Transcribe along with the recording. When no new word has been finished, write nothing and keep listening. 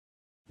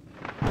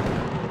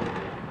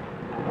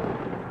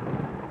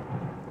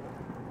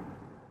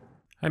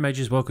Hey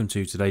mages, welcome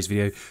to today's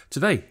video.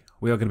 Today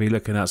we are going to be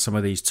looking at some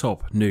of these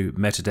top new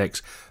meta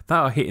decks that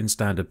are hitting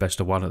standard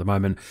best of one at the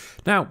moment.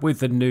 Now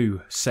with the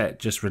new set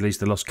just released,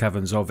 the Lost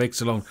Caverns of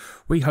Ixalan,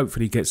 we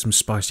hopefully get some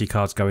spicy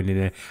cards going in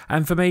here.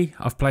 And for me,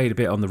 I've played a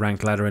bit on the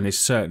ranked ladder and it's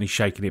certainly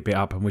shaking it a bit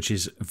up, and which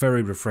is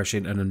very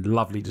refreshing and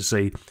lovely to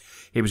see.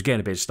 It was getting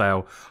a bit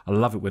stale. I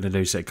love it when a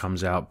new set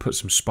comes out, put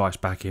some spice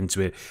back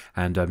into it,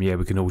 and yeah,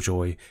 we can all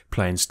enjoy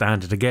playing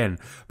standard again.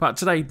 But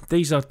today,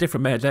 these are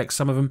different meta decks,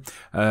 some of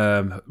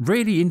them.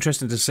 Really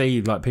interesting to see,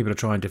 like, people are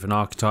trying different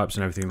archetypes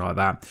and everything like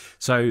that.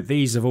 So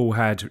these have all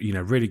had, you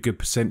know, really good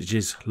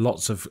percentages,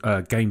 lots of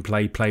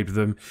gameplay played with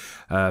them.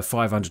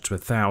 500 to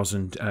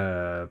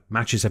 1,000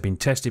 matches have been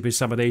tested with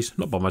some of these,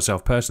 not by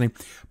myself personally,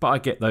 but I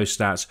get those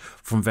stats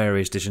from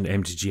various different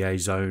MTG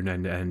Zone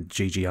and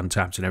GG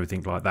Untapped and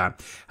everything like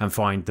that, and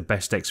find the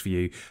best decks for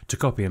you to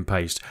copy and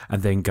paste,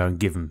 and then go and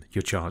give them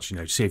your chance, you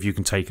know, see if you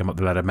can take them up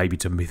the ladder, maybe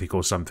to Mythic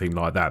or something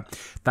like that.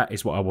 That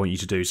is what I want you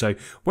to do. So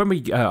when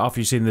we,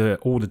 after you've seen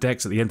all the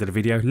decks at the end of the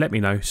video, let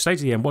me know, stay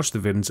to the end, watch the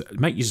villains,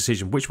 make your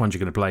decision which ones you're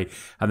going to play,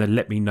 and then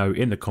let me know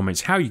in the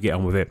comments how you get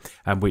on with it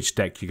and which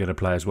deck you're going to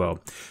play as well.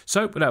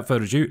 So without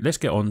further ado, let's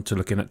get on to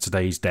looking at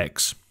today's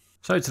decks.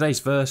 So today's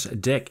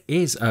first deck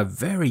is a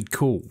very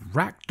cool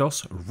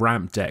Rakdos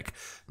ramp deck.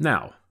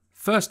 Now,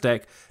 first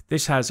deck,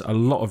 this has a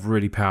lot of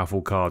really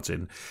powerful cards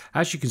in.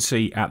 As you can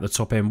see at the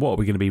top end, what are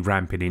we going to be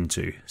ramping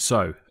into?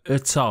 So,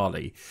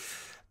 Atali,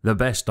 the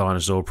best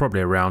dinosaur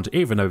probably around,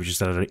 even though we've just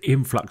had an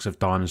influx of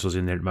dinosaurs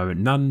in there at the moment.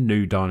 No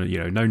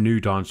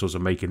new dinosaurs are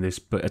making this,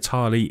 but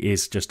Atali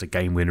is just a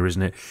game winner,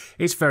 isn't it?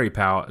 It's very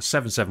powerful,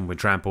 7/7 with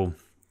trample.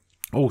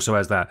 Also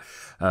has that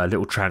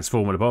little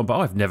transform at the bottom, but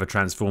I've never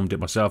transformed it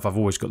myself. I've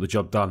always got the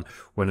job done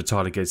when a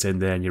tiler gets in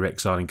there and you're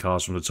exiling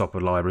cards from the top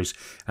of libraries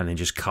and then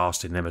just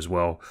casting them as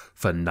well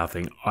for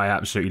nothing. I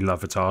absolutely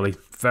love Atali.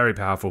 Very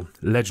powerful,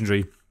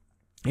 legendary.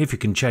 If you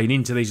can chain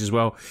into these as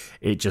well,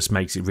 it just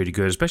makes it really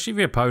good, especially if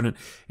your opponent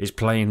is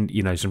playing,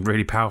 you know, some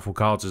really powerful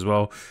cards as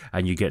well,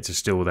 and you get to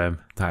steal them.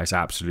 That is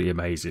absolutely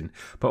amazing.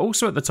 But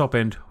also at the top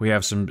end, we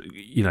have some,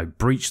 you know,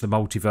 Breach the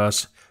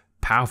Multiverse.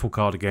 Powerful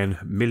card again,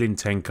 milling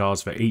 10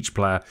 cards for each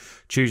player,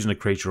 choosing a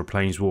creature or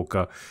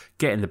planeswalker,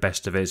 getting the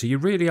best of it. So you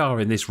really are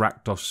in this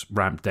Rakdos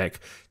ramp deck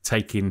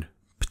taking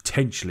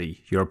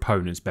potentially your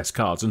opponent's best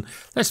cards. And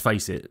let's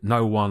face it,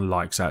 no one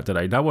likes that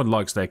today. No one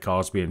likes their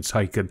cards being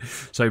taken.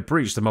 So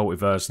Breach the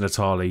Multiverse and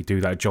Atali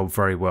do that job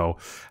very well.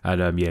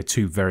 And yeah,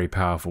 two very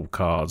powerful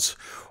cards.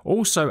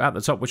 Also at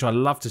the top, which I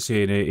love to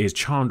see in it, is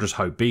Chandra's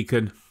Hope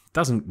Beacon.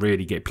 Doesn't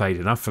really get played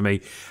enough for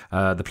me.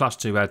 The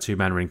 +2 add 2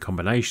 mana in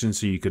combination,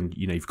 so you can,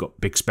 you know, you've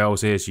got big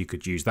spells here, so you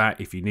could use that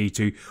if you need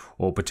to,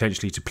 or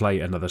potentially to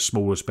play another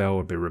smaller spell,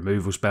 a bit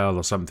removal spell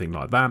or something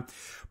like that.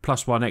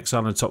 +1 exile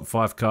on the top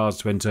 5 cards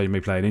to enter you may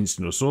play an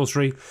instant or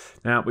sorcery.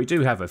 Now we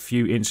do have a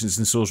few instants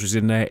and sorceries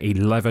in there,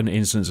 11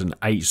 instants and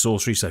 8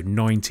 sorcery, so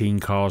 19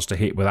 cards to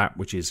hit with that,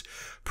 which is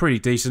pretty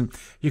decent.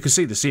 You can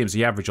see the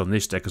CMC average on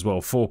this deck as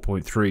well,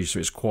 4.3, so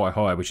it's quite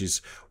high, which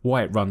is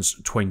why it runs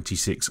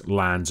 26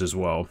 lands as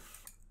well.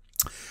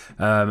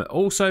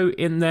 Also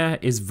in there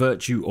is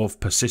Virtue of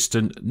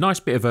Persistent,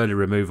 nice bit of early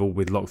removal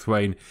with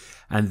Locthwain,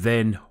 and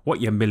then what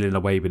you're milling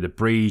away with the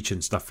Breach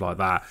and stuff like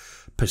that,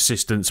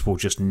 Persistence will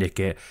just nick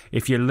it.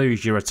 If you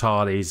lose your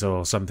Atalis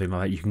or something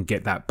like that, you can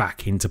get that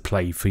back into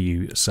play for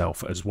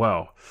yourself as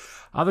well.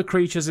 Other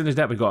creatures in the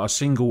deck, we've got a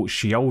single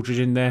Sheoldred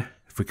in there.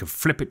 If we can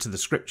flip it to the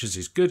scriptures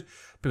is good,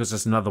 because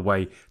that's another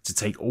way to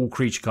take all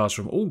creature cards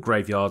from all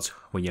graveyards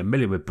when you're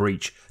milling with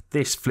Breach.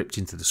 This flipped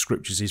into the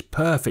scriptures is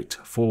perfect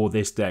for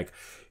this deck.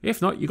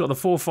 If not, you've got the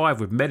 4/5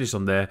 with Menace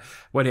on there.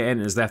 When it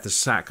enters, they have to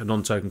sack a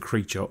non-token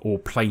creature or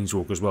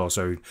planeswalker as well.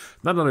 So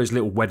none of those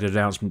little wedded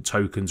announcement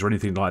tokens or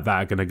anything like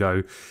that are going to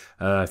go.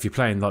 If you're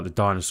playing like the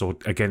dinosaur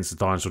against the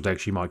dinosaur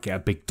decks, you might get a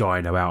big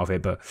dino out of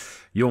it. But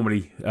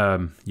normally,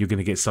 you're going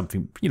to get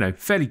something, you know,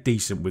 fairly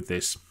decent with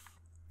this.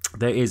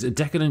 There is a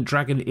Decadent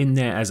Dragon in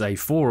there as a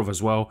 4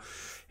 as well.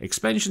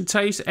 Expansion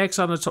Taste,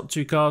 exile the top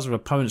 2 cards of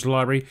opponent's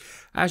library.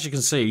 As you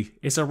can see,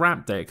 it's a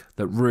ramp deck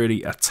that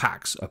really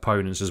attacks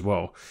opponents as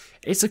well.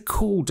 It's a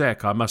cool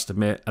deck, I must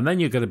admit. And then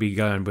you're going to be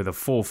going with a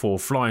 4/4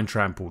 Flying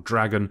Trample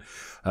Dragon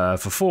for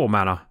 4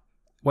 mana.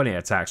 When it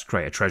attacks,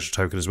 create a treasure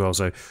token as well.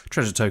 So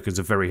treasure tokens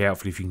are very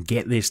helpful if you can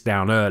get this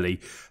down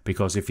early,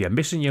 because if you're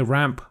missing your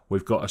ramp,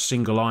 we've got a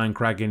single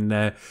Ironcrag in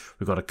there.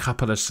 We've got a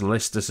couple of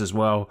Celestus as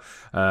well.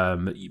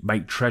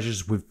 Make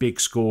treasures with big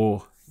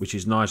score, which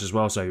is nice as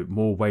well. So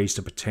more ways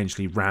to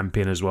potentially ramp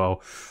in as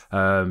well.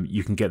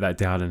 You can get that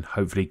down and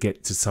hopefully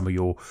get to some of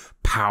your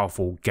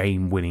powerful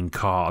game-winning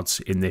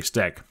cards in this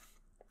deck.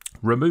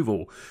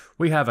 Removal.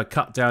 We have a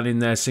cut down in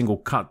there, single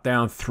cut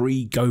down,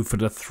 3 Go for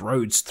the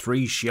Throats,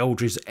 3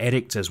 Sheoldred's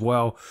Edict as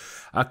well.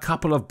 A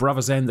couple of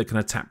Brother's End that can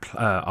attack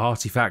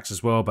artifacts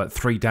as well, but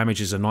 3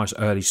 damage is a nice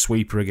early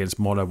sweeper against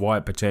mono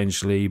white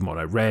potentially,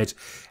 mono red,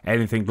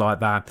 anything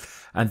like that.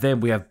 And then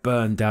we have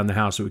Burn Down the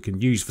House that we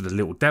can use for the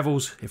little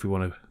devils if we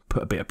want to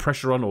put a bit of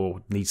pressure on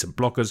or need some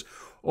blockers,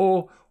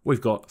 or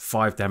we've got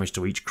 5 damage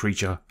to each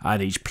creature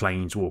and each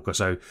planeswalker.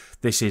 So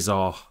this is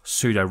our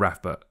pseudo Wrath,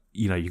 but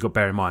you know, you've got to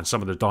bear in mind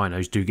some of the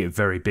dinos do get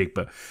very big,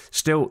 but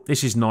still,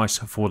 this is nice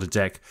for the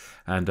deck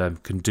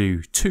and can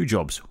do 2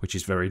 jobs, which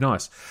is very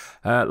nice.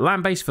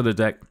 Land base for the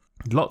deck.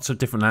 Lots of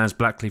different lands,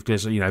 Blackleaf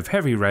Glitter, you know,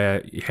 heavy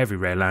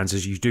rare lands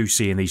as you do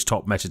see in these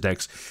top meta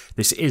decks.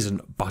 This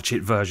isn't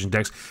budget version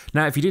decks.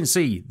 Now, if you didn't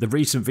see the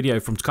recent video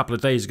from a couple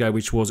of days ago,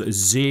 which was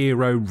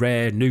 0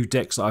 rare new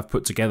decks that I've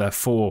put together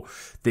for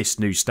this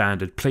new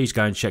standard, please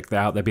go and check that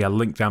out. There'll be a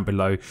link down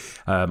below.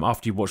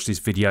 After you watch this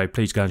video,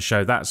 please go and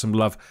show that some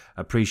love,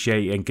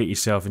 appreciate it, and get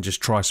yourself and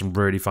just try some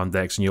really fun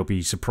decks, and you'll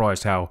be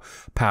surprised how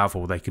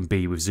powerful they can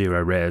be with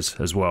 0 rares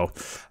as well.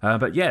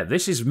 But yeah,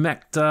 this is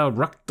Mekta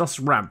Rakdos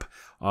Ramp.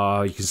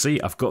 You can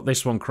see I've got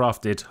this one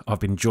crafted.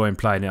 I've been enjoying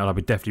playing it, and I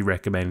would definitely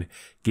recommend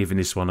giving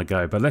this one a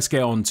go. But let's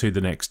get on to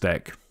the next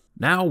deck.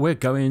 Now we're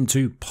going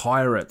to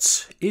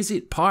Pirates.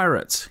 Izzet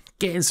Pirates?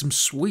 Getting some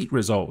sweet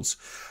results.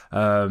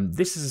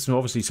 This is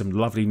obviously some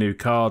lovely new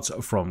cards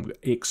from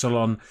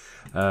Ixalan.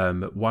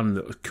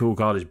 One cool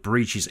card is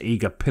Breach's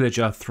Eager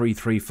Pillager,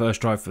 3/3 first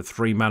strike for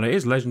 3 mana. It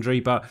is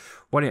legendary, but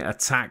when it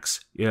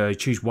attacks, you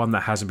choose one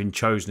that hasn't been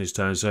chosen this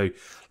turn. So a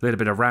little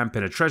bit of ramp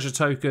in a treasure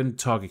token.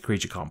 Target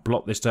creature can't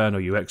block this turn, or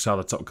you exile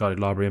the top card of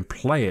the library and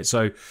play it.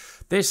 So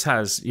this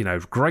has, you know,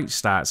 great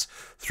stats,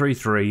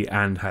 3/3,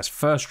 and has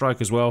first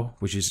strike as well,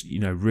 which is, you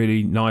know,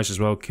 really nice as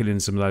well, killing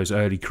some of those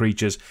early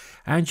creatures.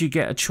 And you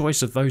get a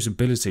choice of those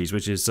abilities,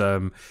 which is,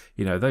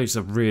 you know, those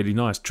are really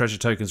nice. Treasure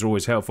tokens are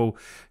always helpful.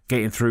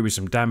 Getting through with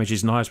some damage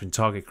is nice when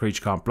target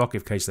creature can't block,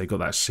 in case they got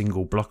that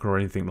single blocker or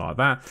anything like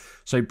that.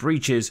 So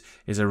Breaches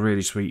is a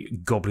really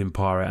sweet goblin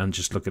pirate, and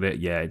just look at it.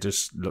 Yeah, it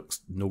just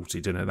looks naughty,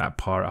 doesn't it? That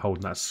pirate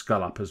holding that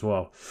skull up as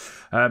well.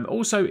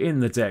 Also in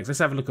the decks, let's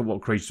have a look at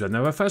what creatures are.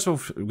 Now, first of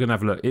all, we're going to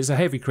have a look. It's a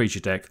heavy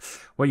creature deck.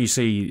 When you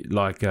see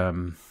like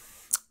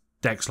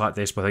decks like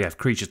this where they have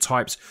creature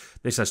types,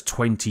 this has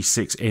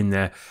 26 in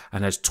there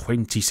and has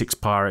 26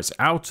 pirates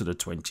out of the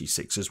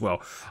 26 as well.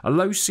 A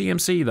low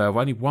CMC though of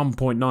only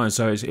 1.9,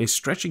 so it's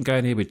stretching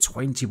going here with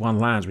 21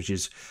 lands, which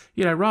is,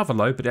 you know, rather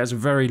low, but it has a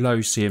very low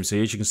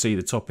CMC. As you can see,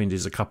 the top end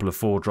is a couple of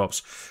 4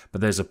 drops, but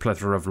there's a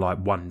plethora of like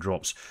 1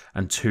 drops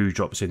and 2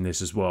 drops in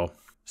this as well.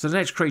 So the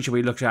next creature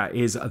we look at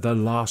is the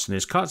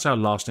Larcenist. Cardsale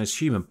Larcenist,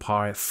 human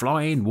pirate,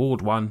 flying,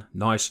 ward 1,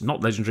 nice,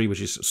 not legendary,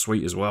 which is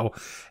sweet as well.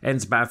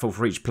 Ends battlefield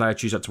for each player,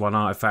 choose up to 1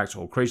 artifact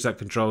or creature that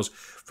controls.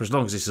 For as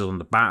long as this is on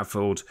the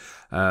battlefield,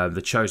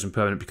 the chosen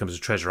permanent becomes a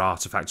treasure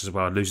artifact as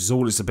well and loses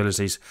all its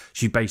abilities.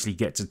 So you basically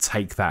get to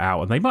take that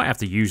out, and they might have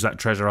to use that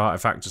treasure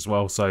artifact as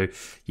well. So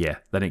yeah,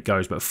 then it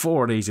goes. But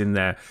 4 of these in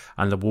there,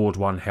 and the ward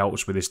 1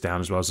 helps with this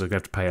down as well. So they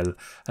have to pay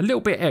a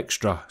little bit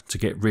extra to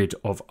get rid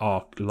of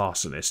our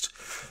Larcenist.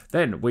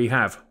 Then we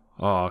have,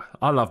 I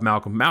love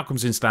Malcolm.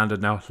 Malcolm's in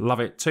standard now.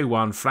 Love it.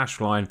 2/1, flash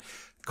flying.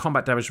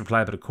 Combat damage from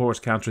player, but a chorus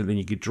counter, and then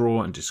you can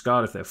draw and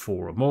discard if they're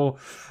 4 or more.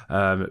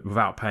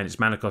 Without paying its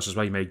mana cost as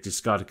well, you may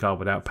discard a card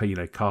without paying,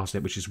 casting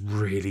it, which is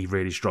really,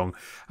 really strong.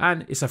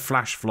 And it's a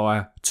flash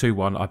flyer,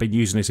 2/1. I've been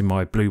using this in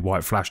my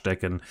blue-white flash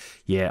deck, and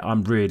yeah,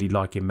 I'm really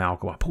liking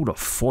Malcolm. I pulled a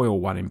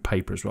foil one in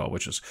paper as well,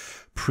 which was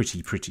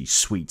pretty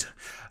sweet.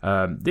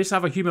 This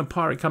other human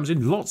pirate comes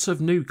in. Lots of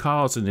new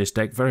cards in this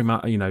deck, very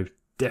much,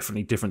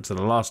 definitely different to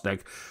the last deck,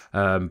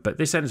 but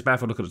this ends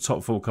battlefield. Look at the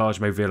top 4 cards.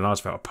 You may reveal an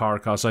artifact or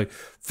pirate card, so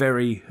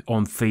very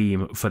on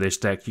theme for this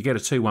deck. You get a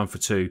 2/1 for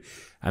 2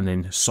 and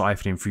then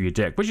siphoning through your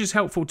deck, which is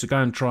helpful to go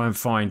and try and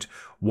find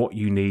what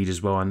you need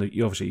as well. And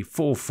you obviously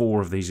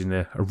 4 of these in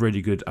there are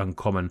really good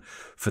uncommon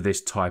for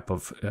this type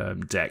of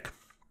deck.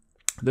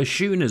 The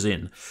Shooner's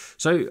in.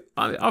 So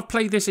I've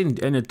played this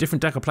in a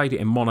different deck. I played it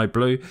in mono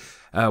blue.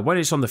 When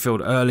it's on the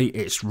field early,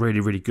 it's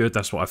really good.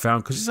 That's what I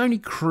found, because it's only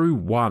crew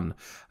 1,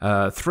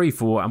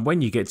 3/4, and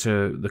when you get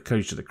to the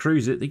creature that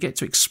crews it, they get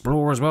to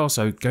explore as well.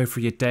 So go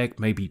through your deck,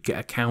 maybe get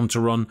a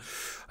counter on,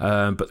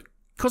 but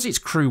because it's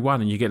crew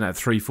 1 and you're getting that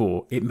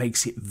 3/4, it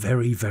makes it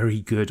very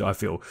good, I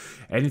feel.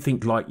 Anything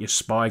like your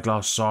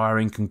Spyglass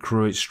Siren can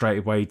crew it straight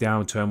away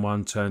down turn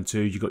 1, turn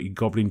 2. You've got your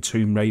Goblin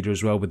Tomb Raider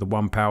as well with the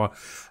 1 power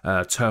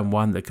turn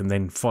 1 that can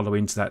then follow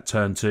into that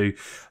turn 2.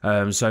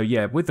 So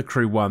yeah, with the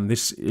crew 1,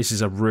 this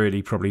is a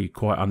really probably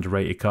quite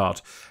underrated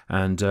card.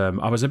 And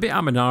I was a bit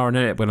in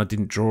it when I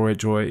didn't draw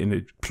it and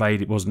it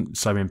played. It wasn't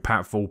so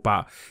impactful,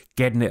 but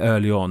getting it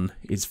early on,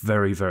 it's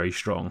very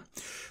strong.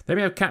 Then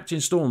we have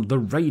Captain Storm, the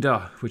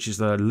Raider, which is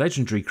the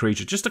legendary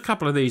creature. Just a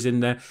couple of these in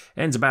there.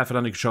 Ends a battlefield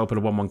under control, put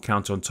a 1/1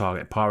 counter on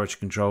target pirate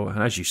control.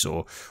 And as you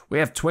saw, we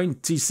have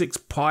 26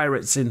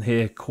 pirates in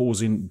here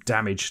causing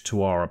damage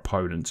to our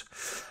opponent.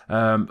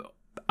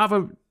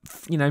 Other,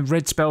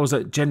 red spells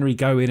that generally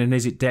go in an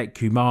Izzet deck,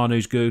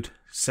 Kumanu's good.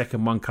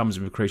 Second one comes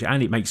with a creature,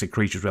 and it makes a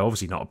creature as well.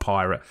 Obviously not a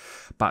pirate,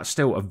 but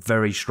still a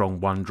very strong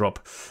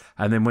 1-drop.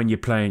 And then when you're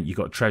playing, you've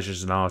got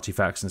treasures and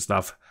artifacts and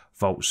stuff.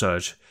 Vault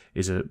Surge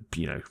is a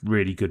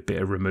really good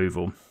bit of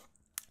removal.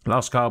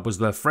 Last card was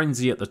the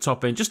Frenzy at the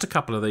top end. Just a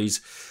couple of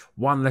these.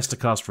 1 less to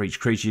cast for each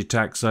creature you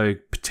attack, so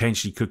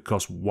potentially could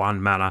cost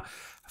 1 mana,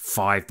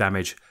 5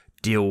 damage.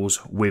 Deals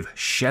with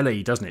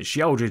Shelly, doesn't it?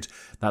 Shielded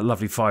that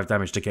lovely 5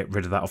 damage to get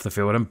rid of that off the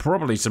field, and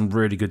probably some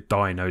really good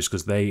dinos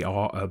because they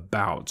are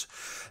about.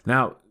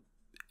 Now,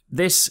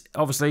 This,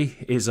 obviously,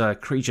 is a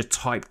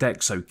creature-type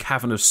deck, so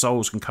Cavern of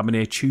Souls can come in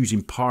here,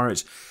 choosing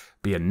Pirates,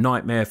 be a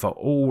nightmare for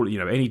all,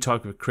 any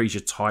type of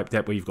creature-type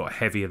deck where you've got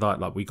heavier,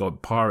 like we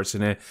got Pirates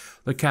in here.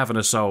 The Cavern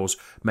of Souls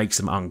makes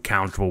them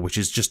uncounterable, which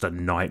is just a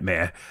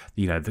nightmare.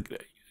 The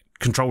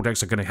control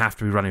decks are going to have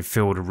to be running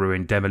Field of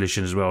Ruin,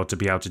 Demolition as well to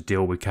be able to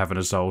deal with Cavern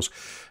of Souls,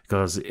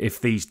 because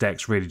if these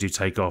decks really do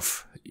take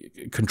off,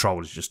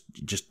 control is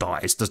just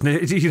dies, doesn't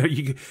it?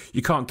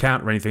 You can't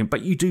counter anything,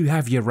 but you do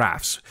have your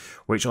Wraths,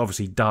 which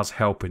obviously does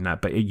help in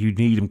that, but you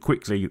need them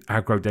quickly.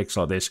 Aggro decks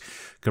like this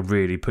can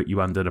really put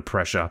you under the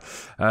pressure.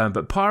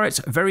 But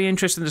Pirates, very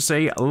interesting to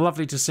see.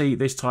 Lovely to see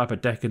this type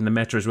of deck in the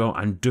meta as well,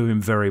 and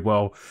doing very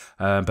well.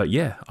 But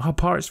yeah, our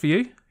Pirates for you.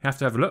 You have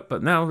to have a look.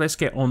 But now let's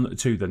get on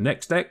to the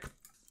next deck.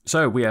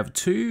 So we have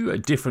two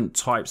different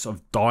types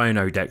of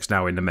Dino decks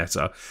now in the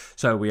meta.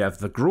 So we have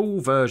the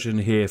Gruul version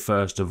here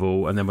first of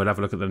all, and then we'll have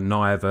a look at the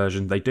Naya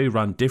version. They do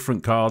run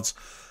different cards.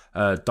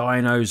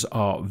 Dinos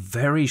are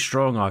very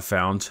strong, I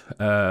found,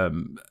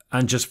 and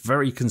just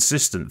very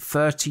consistent.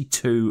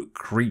 32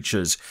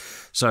 creatures.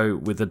 So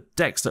with the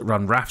decks that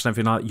run Wraths and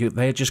everything like that,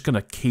 they're just going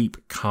to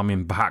keep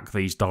coming back,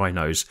 these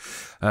Dinos.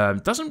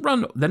 Doesn't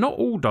run, they're not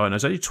all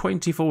Dinos, only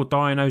 24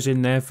 Dinos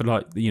in there for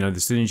the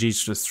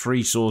synergies, for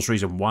 3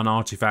 sorceries and 1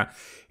 artifact.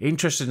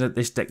 Interesting that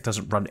this deck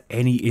doesn't run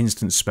any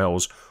instant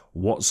spells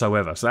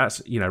whatsoever, so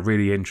that's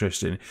really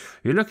interesting.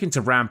 You're looking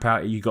to ramp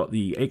out, you got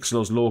the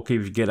Ixalan's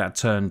Lawkeeper. If you get that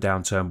turn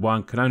down turn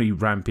 1, can only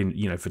ramp in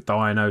for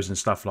Dinos and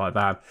stuff like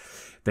that.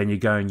 Then you're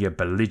going your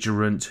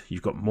Belligerent,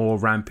 you've got more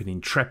ramping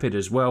Intrepid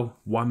as well.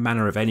 1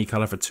 mana of any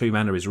colour for 2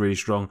 mana is really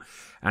strong,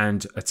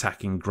 and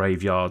attacking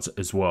graveyards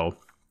as well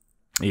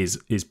is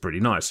pretty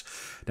nice.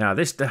 Now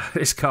this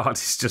card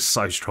is just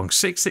so strong.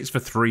 6/6 for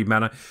 3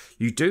 mana.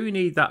 You do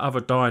need that other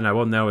Dino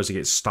on there as it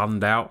gets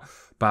stunned out,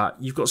 but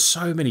you've got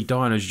so many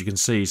Dinos you can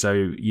see,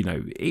 so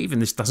even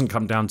this doesn't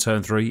come down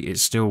turn 3,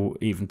 it's still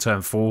even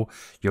turn 4.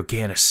 You're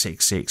getting a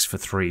 6/6 for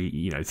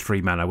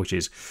 3 mana, which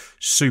is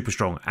super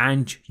strong,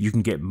 and you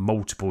can get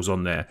multiples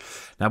on there.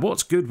 Now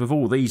what's good with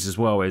all these as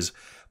well is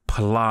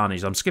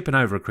Polanis. I'm skipping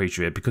over a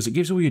creature here because it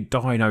gives all your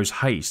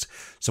Dinos haste.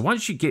 So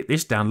once you get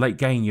this down late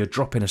game, you're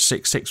dropping a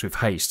 6/6 with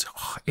haste.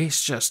 Oh,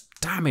 it's just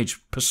damage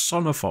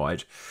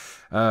personified.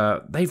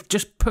 They've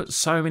just put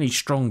so many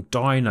strong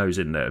Dinos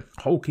in there.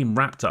 Hulking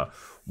Raptor,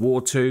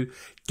 War 2,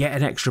 get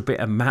an extra bit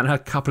of mana, a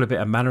couple of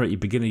bit of mana at the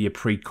beginning of your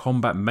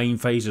pre-combat main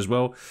phase as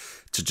well,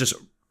 to just,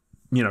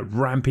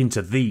 ramp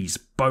into these.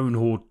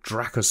 Bonehorde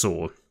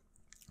Dracosaur,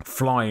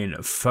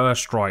 flying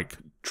First Strike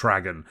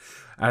Dragon,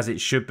 as it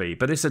should be,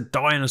 but it's a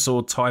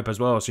dinosaur type as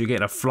well, so you're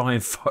getting a flying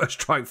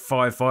First Strike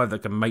 5/5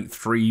 that can make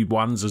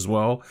 3/1s as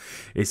well.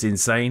 It's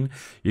insane.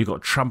 You've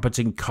got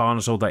Trumpeting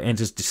Carnosaur that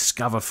enters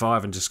Discover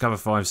 5, and Discover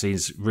 5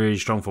 seems really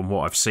strong from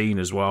what I've seen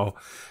as well,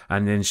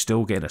 and then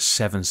still getting a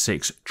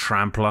 7/6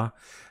 Trampler.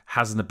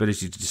 Has an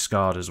ability to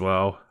discard as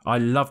well. I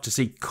love to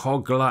see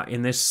Kogla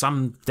in this.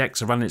 Some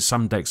decks are running it,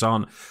 some decks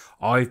aren't.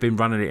 I've been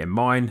running it in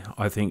mine.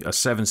 I think a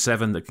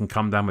 7/7 that can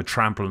come down with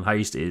Trample and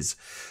Haste is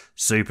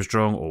super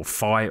strong, or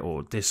fight,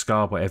 or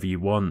discard, whatever you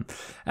want.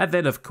 And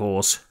then, of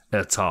course,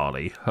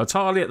 Atali.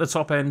 Atali at the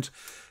top end.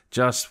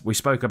 We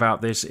spoke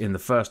about this in the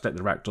first deck,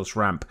 the Rakdos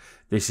ramp.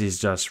 This is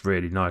just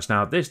really nice.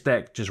 Now, this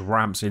deck just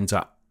ramps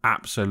into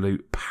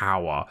absolute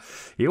power.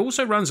 He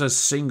also runs a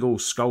single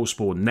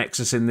Skullspore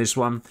Nexus in this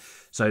one.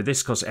 So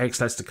this costs X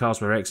less to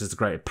cast, where X is the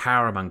greater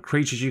power among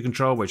creatures you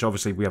control, which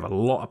obviously we have a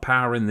lot of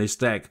power in this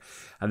deck.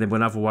 And then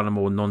whenever one or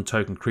more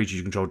non-token creatures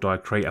you control die,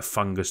 create a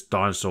fungus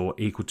dinosaur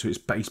equal to its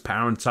base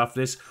power and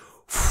toughness.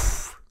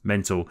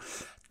 Mental.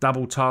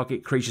 Double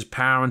target creature's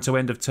power until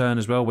end of turn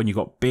as well when you've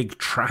got big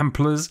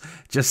tramplers.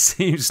 Just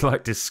seems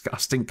like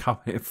disgusting,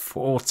 coming at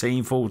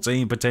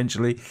 14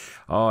 potentially.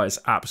 Oh, it's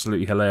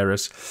absolutely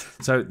hilarious.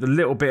 So the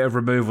little bit of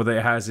removal that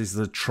it has is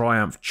the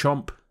Triumph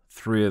Chomp.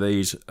 3 of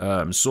these,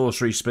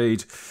 sorcery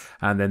speed,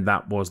 and then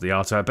that was the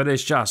artifact. But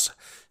it's just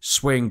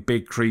swing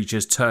big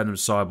creatures, turn them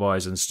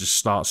sideways, and just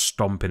start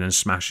stomping and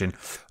smashing.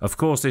 Of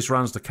course, this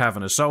runs the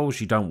Cavern of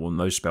Souls. You don't want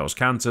those spells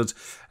countered,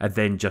 and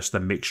then just a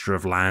mixture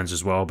of lands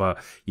as well. But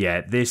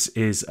yeah, this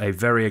is a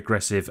very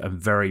aggressive and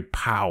very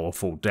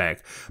powerful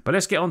deck. But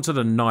let's get on to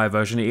the Naya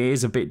version. It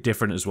is a bit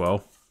different as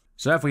well.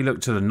 So if we look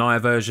to the Naya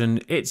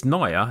version, it's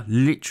Naya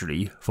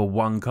literally for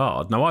 1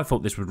 card. Now I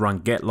thought this would run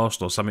Get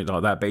Lost or something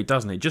like that, but it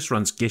doesn't. It just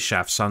runs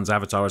Gishath, Sun's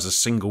Avatar as a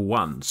single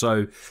one.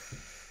 So,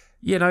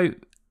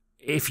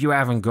 if you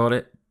haven't got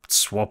it,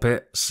 swap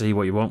it, see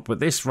what you want. But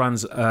this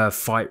runs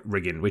Fight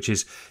Rigging, which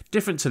is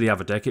different to the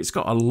other deck. It's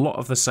got a lot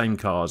of the same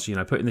cards,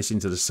 putting this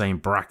into the same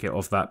bracket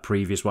of that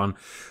previous one.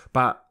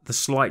 But the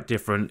slight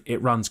different,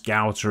 it runs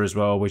Gouter as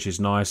well, which is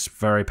nice.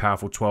 Very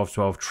powerful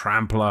 12/12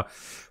 Trampler.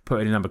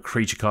 Putting a number of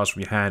creature cards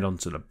from your hand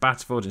onto the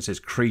battlefield. It says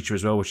creature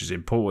as well, which is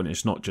important.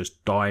 It's not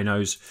just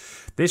dinos.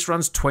 This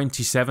runs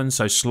 27,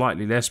 so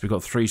slightly less. We've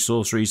got 3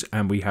 sorceries,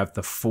 and we have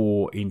the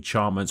 4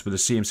 enchantments with a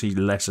CMC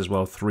less as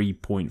well,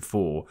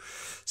 3.4.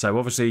 So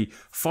obviously,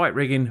 Fight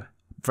Rigging,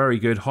 very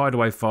good.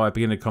 Hideaway Fire,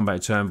 beginning of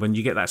combat turn. When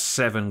you get that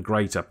 7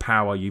 greater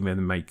power, you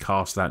may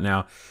cast that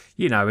now.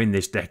 You know, in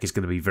this deck, it's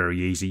going to be very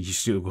easy. You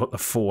still got the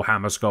 4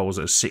 Hammer Skulls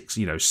at 6,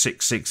 you know,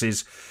 6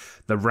 6s.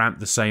 The ramp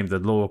the same, the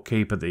Lore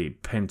Keeper, the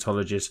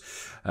Pentologist,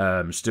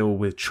 still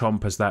with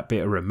Chomp as that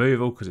bit of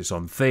removal because it's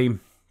on theme.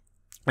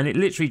 And it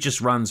literally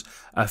just runs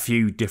a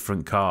few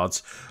different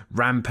cards.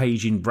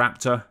 Rampaging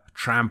Raptor,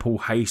 Trample,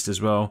 Haste as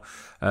well.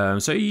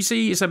 So you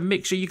see, it's a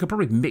mixture. You could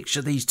probably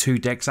mixture these 2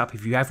 decks up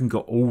if you haven't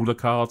got all the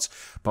cards.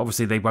 But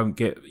obviously they won't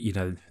get, you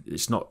know,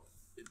 it's not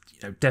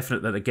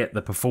definite that they get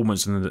the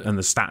performance and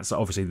the stats that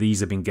obviously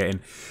these have been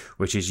getting,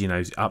 which is, you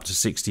know, up to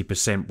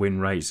 60% win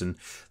rates, and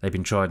they've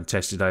been tried and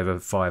tested over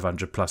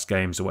 500 plus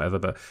games or whatever,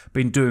 but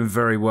been doing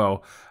very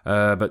well.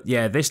 But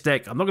yeah, this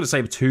deck, I'm not going to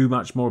say too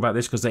much more about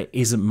this because there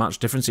isn't much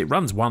difference. It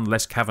runs 1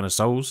 less Cavern of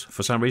Souls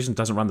for some reason. It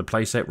doesn't run the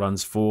playset,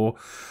 runs 4.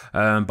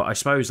 But I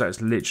suppose that's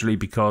literally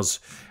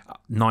because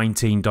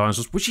 19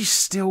 dinosaurs, which is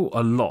still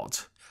a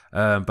lot.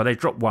 But they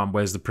dropped 1,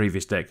 whereas the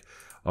previous deck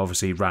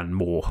obviously ran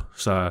more.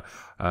 So,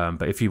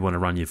 but if you want to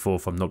run your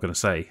 4th, I'm not going to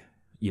say,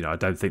 you know, I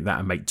don't think that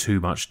would make too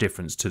much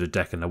difference to the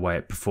deck and the way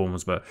it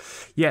performs. But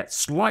yeah,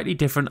 slightly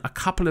different. A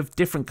couple of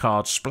different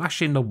cards.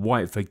 Splash in the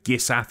white for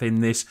Gisath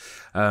in this.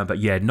 But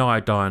yeah,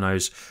 Naya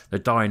Dinos. The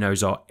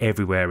Dinos are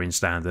everywhere in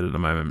Standard at the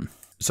moment.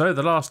 So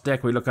the last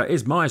deck we look at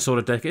is my sort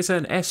of deck. It's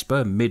an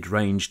Esper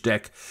mid-range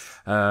deck.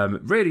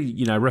 Really,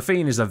 you know,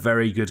 Rafine is a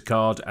very good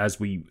card, as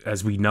we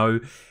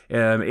know.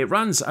 It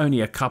runs only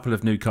a couple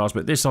of new cards,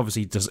 but this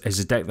obviously is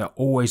a deck that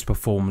always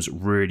performs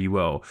really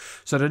well.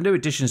 So the new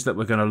additions that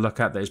we're going to look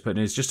at that is put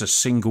in is just a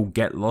single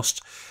Get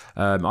Lost.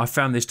 I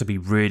found this to be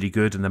really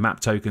good, and the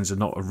map tokens are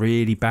not a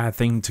really bad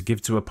thing to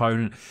give to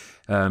opponent.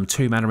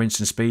 2 mana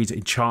instant speed,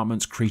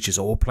 enchantments, creatures,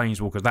 or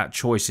planeswalkers. That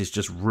choice is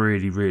just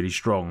really, really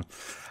strong.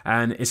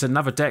 And it's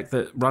another deck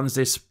that runs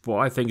this, what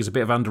I think is a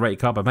bit of underrated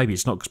card, but maybe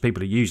it's not because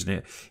people are using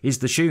it, is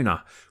the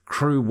Schooner.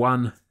 Crew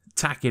 1,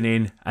 tacking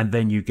in, and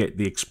then you get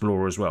the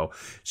Explorer as well.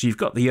 So you've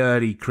got the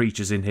early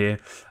creatures in here.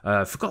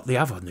 Forgot the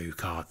other new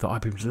card that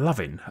I've been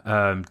loving.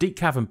 Deep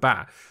Cavern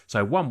Bat.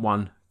 So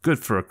 1/1. Good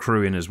for a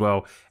crew in as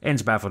well.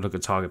 Ends battlefield, look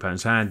at target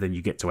opponent's hand, then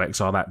you get to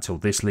exile that until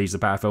this leaves the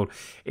battlefield.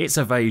 It's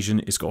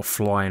evasion, it's got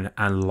flying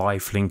and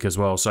lifelink as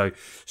well. So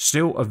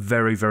still a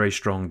very, very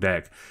strong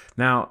deck.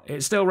 Now,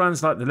 it still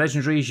runs like the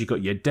legendaries. You've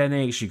got your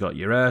Denix, you've got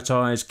your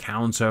Urtais,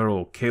 counter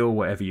or kill,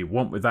 whatever you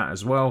want with that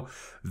as well.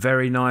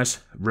 Very nice.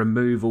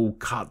 Removal,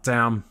 cut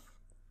down.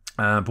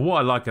 But what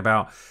I like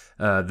about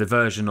the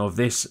version of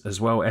this as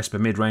well, Esper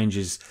mid-range,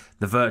 is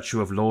the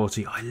Virtue of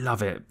Loyalty. I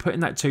love it. Putting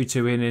that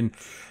 2/2 in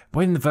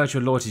when the Virtue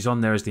of Loyalty is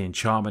on there as the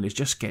enchantment, it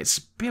just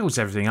builds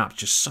everything up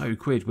just so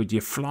quick with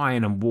your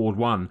flying and ward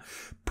 1,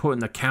 putting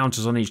the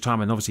counters on each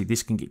time, and obviously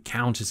this can get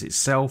counters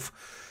itself.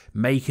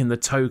 Making the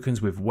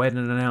tokens with Wedding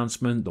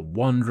Announcement, the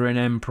Wandering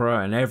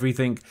Emperor, and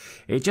everything.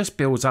 It just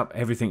builds up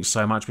everything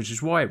so much, which is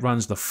why it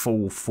runs the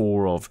full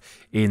 4 of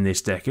in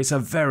this deck. It's a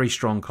very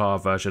strong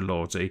card, Virtue of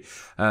Loyalty.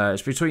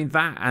 It's between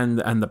that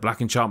and the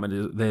Black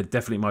Enchantment. They're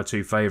definitely my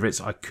 2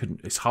 favourites.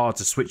 It's hard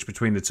to switch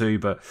between the 2,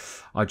 but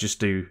I just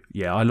do.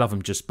 Yeah, I love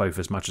them just both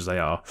as much as they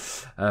are.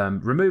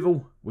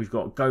 Removal, we've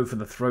got Go for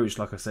the Throats.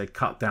 Like I said,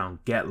 cut down,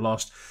 get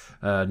lost.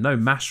 No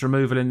mass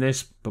removal in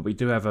this, but we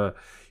do have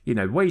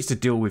ways to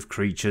deal with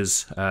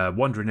creatures.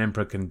 Wandering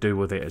Emperor can do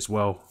with it as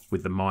well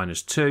with the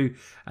 -2.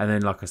 And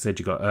then, like I said,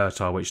 you've got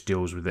Urtai, which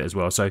deals with it as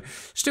well. So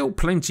still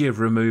plenty of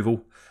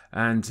removal.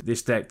 And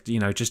this deck,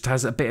 just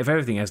has a bit of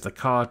everything. It has the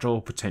card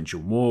draw,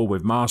 potential more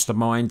with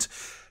Mastermind,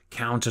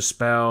 counter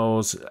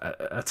spells,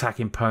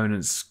 attacking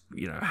opponents,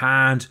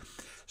 hand,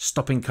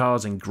 stopping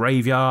cards in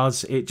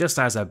graveyards. It just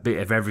has a bit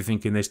of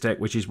everything in this deck,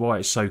 which is why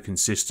it's so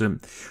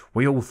consistent.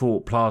 We all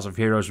thought Plaza of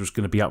Heroes was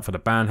going to be up for the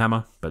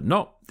Banhammer, but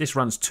not. This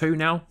runs 2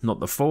 now, not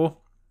the 4.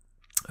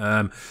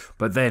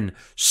 But then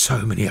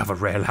so many other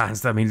rare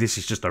lands. I mean, this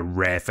is just a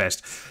rare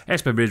fest.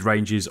 Esper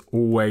mid-range is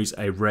always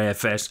a rare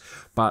fest,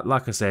 but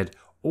like I said,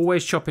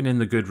 always chopping in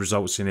the good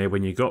results in here.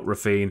 When you got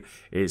Rafine,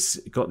 it's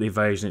got the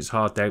evasion, it's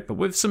hard deck, but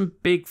with some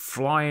big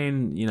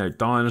flying,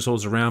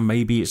 dinosaurs around,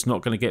 maybe it's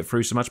not going to get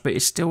through so much, but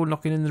it's still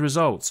knocking in the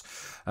results.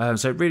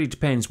 So it really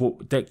depends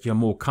what deck you're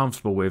more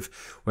comfortable with,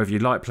 whether you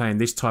like playing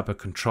this type of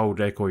control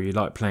deck or you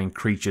like playing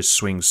creatures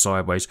swing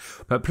sideways.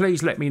 But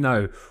please let me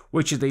know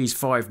which of these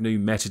 5 new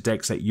meta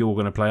decks that you're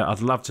going to play.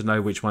 I'd love to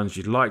know which ones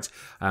you liked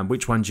and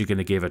which ones you're going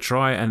to give a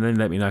try, and then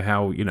let me know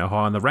how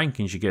high on the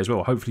rankings you get as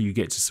well. Hopefully you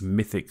get to some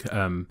mythic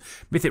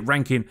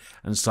ranking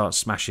and start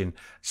smashing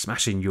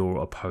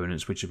your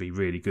opponents, which would be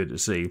really good to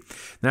see.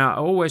 Now, I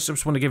always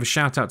just want to give a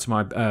shout out to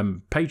my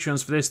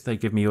Patreons for this. They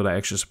give me all that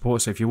extra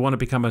support. So if you want to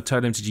become a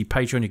Total MTG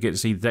Patreon, you get to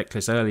see the deck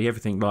list early,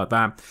 everything like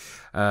that.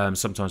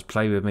 sometimes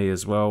play with me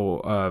as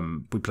well.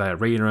 We play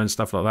Arena and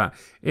stuff like that,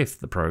 if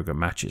the program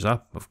matches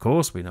up, of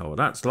course. We know what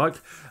that's like.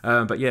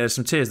 But yeah, there's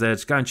some tiers there.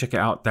 Just go and check it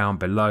out down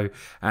below.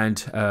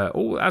 And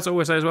as I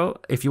always say as well,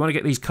 if you want to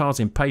get these cards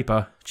in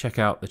paper, check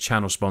out the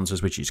channel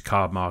sponsors, which is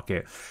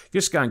Cardmarket.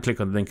 Just go and click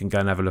on the link and go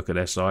and have a look at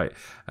their site.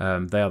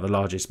 They are the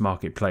largest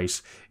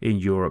marketplace in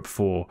Europe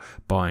for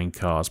buying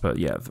cards. But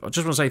yeah, I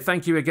just want to say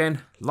thank you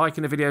again.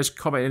 Liking the videos,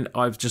 commenting,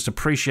 I just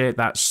appreciate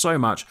that so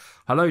much.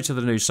 Hello to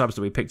the new subs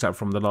that we picked up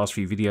from the last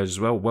few videos as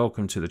well.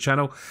 Welcome to the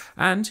channel.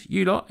 And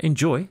you lot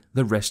enjoy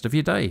the rest of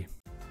your day.